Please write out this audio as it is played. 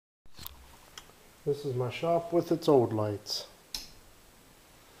This is my shop with its old lights.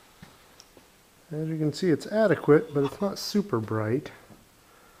 As you can see, it's adequate, but it's not super bright.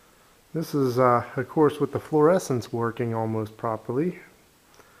 This is, of course, with the fluorescence working almost properly.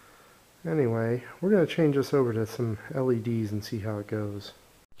 Anyway, we're going to change this over to some LEDs and see how it goes.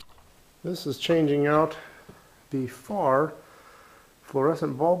 This is changing out the far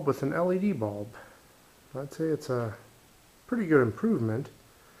fluorescent bulb with an LED bulb. I'd say it's a pretty good improvement,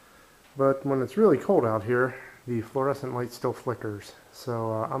 but when it's really cold out here, the fluorescent light still flickers.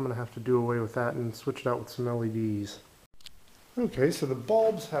 So I'm going to have to do away with that and switch it out with some LEDs. Okay, so the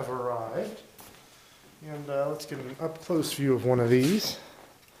bulbs have arrived, and let's get an up-close view of one of these.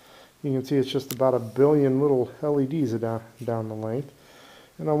 You can see it's just about 1 billion little LEDs down the length.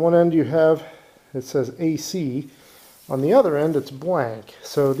 And on one end you have, it says AC. On the other end it's blank.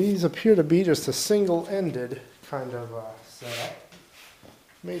 So these appear to be just a single-ended kind of setup.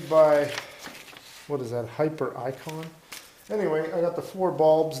 Made by, what is that, Hyper Icon? Anyway, I got the 4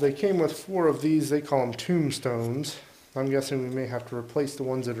 bulbs. They came with 4 of these. They call them tombstones. I'm guessing we may have to replace the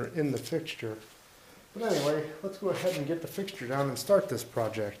ones that are in the fixture. But anyway, let's go ahead and get the fixture down and start this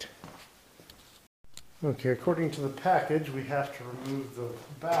project. Okay, according to the package, we have to remove the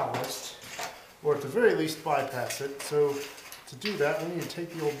ballast, or at the very least bypass it. So to do that, we need to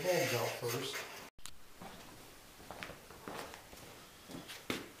take the old bulbs out first.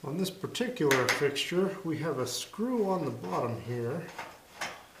 On this particular fixture, we have a screw on the bottom here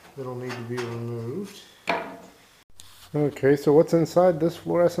that'll need to be removed. Okay, so what's inside this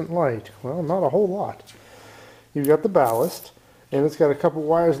fluorescent light? Well, not a whole lot. You've got the ballast, and it's got a couple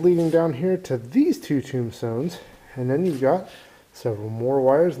wires leading down here to these 2 tombstones, and then you've got several more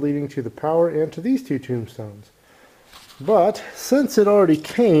wires leading to the power and to these 2 tombstones. But since it already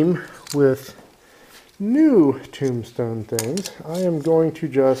came with new tombstone things, I am going to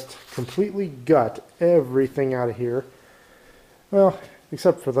just completely gut everything out of here. Well,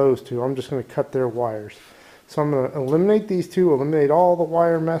 except for those 2. I'm just going to cut their wires. So I'm going to eliminate these 2, eliminate all the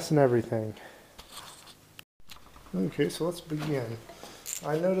wire mess and everything. Okay, so let's begin.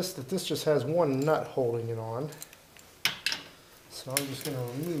 I noticed that this just has 1 nut holding it on. So I'm just going to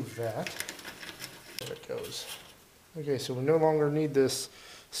remove that. There it goes. Okay, so we no longer need this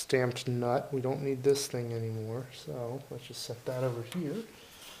stamped nut. We don't need this thing anymore. So let's just set that over here.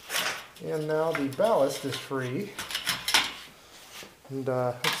 And now the ballast is free. And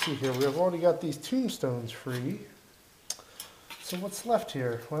let's see here, we've already got these tombstones free. So what's left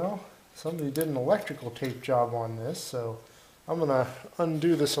here? Well, somebody did an electrical tape job on this, so I'm going to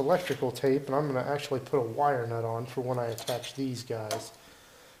undo this electrical tape and I'm going to actually put a wire nut on for when I attach these guys.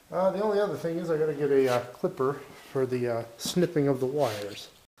 The only other thing is I got to get a clipper for the snipping of the wires.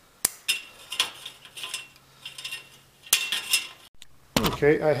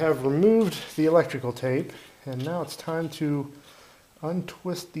 Okay, I have removed the electrical tape, and now it's time to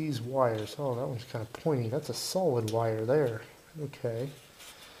untwist these wires. Oh, that one's kind of pointy. That's a solid wire there. Okay.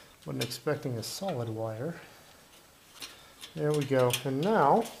 Wasn't expecting a solid wire. There we go. And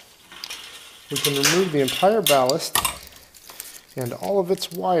now we can remove the entire ballast and all of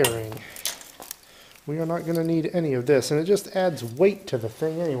its wiring. We are not going to need any of this, and it just adds weight to the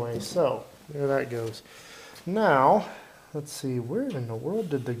thing anyway. So there that goes. Now, let's see, where in the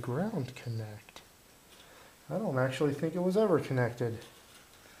world did the ground connect? I don't actually think it was ever connected.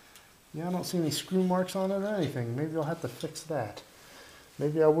 Yeah, I don't see any screw marks on it or anything. Maybe I'll have to fix that.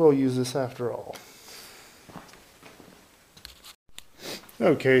 Maybe I will use this after all.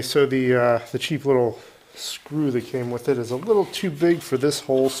 Okay, so the cheap little screw that came with it is a little too big for this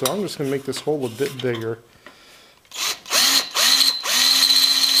hole, so I'm just going to make this hole a bit bigger.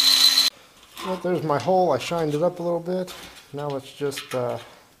 Well, there's my hole. I shined it up a little bit. Now let's just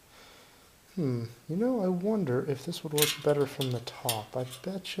you know, I wonder if this would work better from the top. I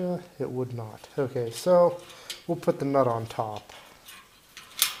betcha it would not. Okay, so we'll put the nut on top.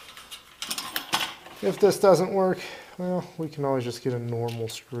 If this doesn't work, well, we can always just get a normal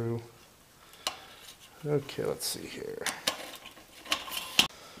screw. Okay, let's see here.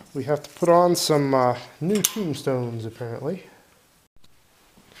 We have to put on some new tombstones, apparently.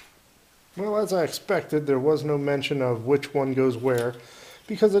 Well, as I expected, there was no mention of which one goes where,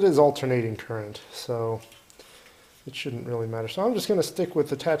 because it is alternating current, so it shouldn't really matter. So I'm just going to stick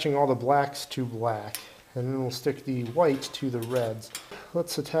with attaching all the blacks to black, and then we'll stick the white to the reds.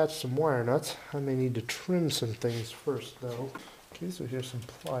 Let's attach some wire nuts. I may need to trim some things first, though. Okay, so here's some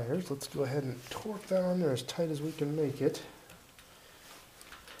pliers. Let's go ahead and torque that on there as tight as we can make it.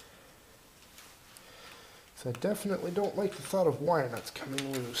 So I definitely don't like the thought of wire nuts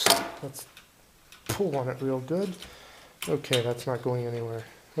coming loose. Let's pull on it real good. Okay, that's not going anywhere.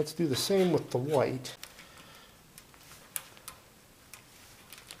 Let's do the same with the white.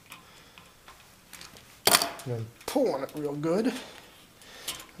 And then pull on it real good.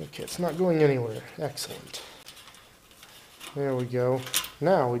 Okay, it's not going anywhere. Excellent. There we go.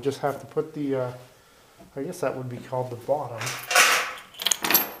 Now we just have to put the, I guess that would be called the bottom.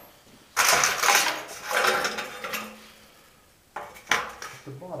 Put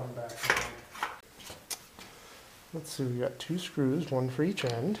the bottom back on. Let's see, we got 2 screws, one for each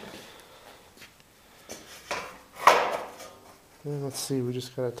end. And let's see, we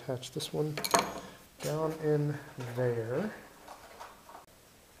just got to attach this one down in there.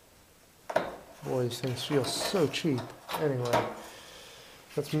 Boy, these things feel so cheap. Anyway,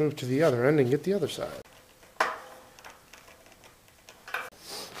 let's move to the other end and get the other side.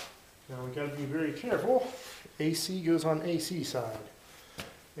 Now we got to be very careful. AC goes on AC side.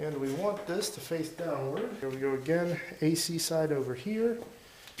 And we want this to face downward. Here we go again, AC side over here.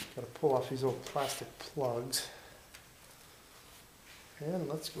 Got to pull off these old plastic plugs. And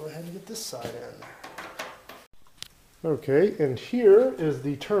let's go ahead and get this side in. Okay, and here is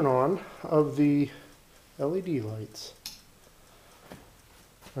the turn on of the LED lights.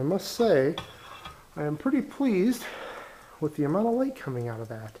 I must say, I am pretty pleased with the amount of light coming out of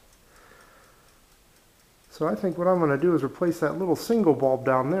that. So I think what I'm going to do is replace that little single bulb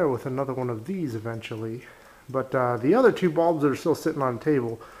down there with another one of these eventually. But the other 2 bulbs that are still sitting on the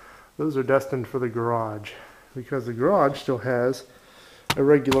table, those are destined for the garage, because the garage still has a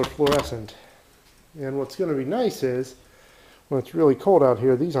regular fluorescent. And what's going to be nice is, when it's really cold out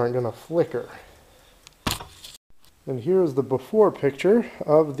here, these aren't going to flicker. And here's the before picture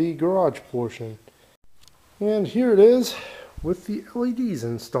of the garage portion. And here it is with the LEDs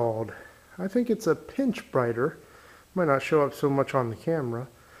installed. I think it's a pinch brighter. Might not show up so much on the camera.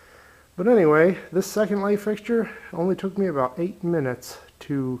 But anyway, this second light fixture only took me about 8 minutes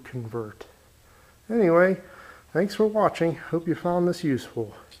to convert. Anyway, thanks for watching. Hope you found this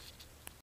useful.